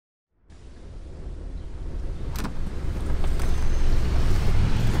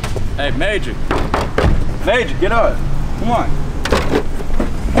Hey, Major. Major, get up. Come on.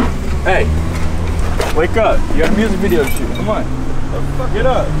 Hey, wake up. You got a music video to shoot. Come on. Get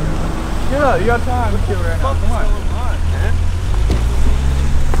up. Get up. You got time to kill right now. Come on. Man?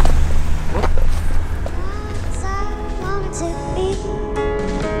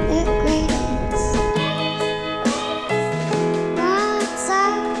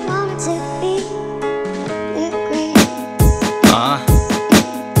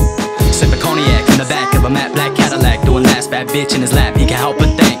 Sip a cognac in the back of a matte black Cadillac, doing last bad bitch in his lap. He can't help but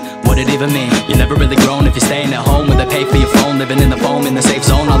think, what it even mean? You're never really grown if you're staying at home, where they pay for your phone, living in the foam, in the safe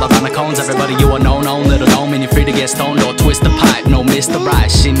zone, all around the cones. Everybody you are known, own little dome, and you're free to get stoned or twist the pipe. No, Mr. Right,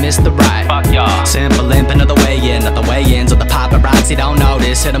 she missed the ride. Fuck y'all. Simple limp, another way in, not the way-ins of the paparazzi don't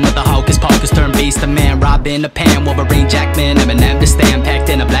notice. Hit him with the hocus pocus, turn beast to man, rob in the pan, Wolverine, Jackman, Eminem to stand, packed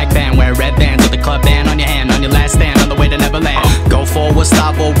in a black van, wearing red bands with the club band on your hand, on your last stand, on the way to Neverland. Go forward,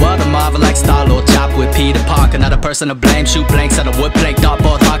 stop or what? A Marvel like Star-Lord, chop with Peter Parker, not a person to blame. Shoot blanks at a wood plank,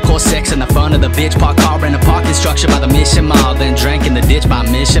 dartboard, hardcore sex in the front of the bitch. Park car in a parking structure by the Mission Mall, then drank in the ditch by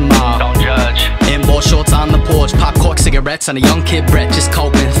Mission Mall. Don't judge. Inboard shorts on the porch, pop cork cigarettes on a young kid Brett, just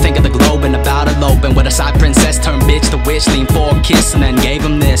coping. Think of the globe and about eloping, with a side princess turned bitch to witch, lean for a kiss and then gave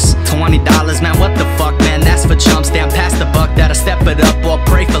him this $20, man, what the fuck, man, that's for chumps. Damn, past the buck, that'll step it up or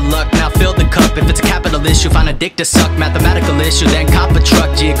pray for luck. Now fill the cup, if it's a capital issue, find a dick to suck. Mathematical issue, then cop a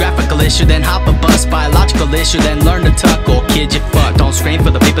truck. Geographical issue, then hop a bus. Biological issue, then learn to tuck. Or kid, you fuck. Don't scream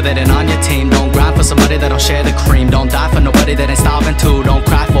for the people that ain't on your team. Don't grind for somebody that don't share the cream. Don't die for nobody that ain't starving too. Don't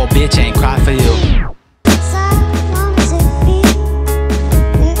cry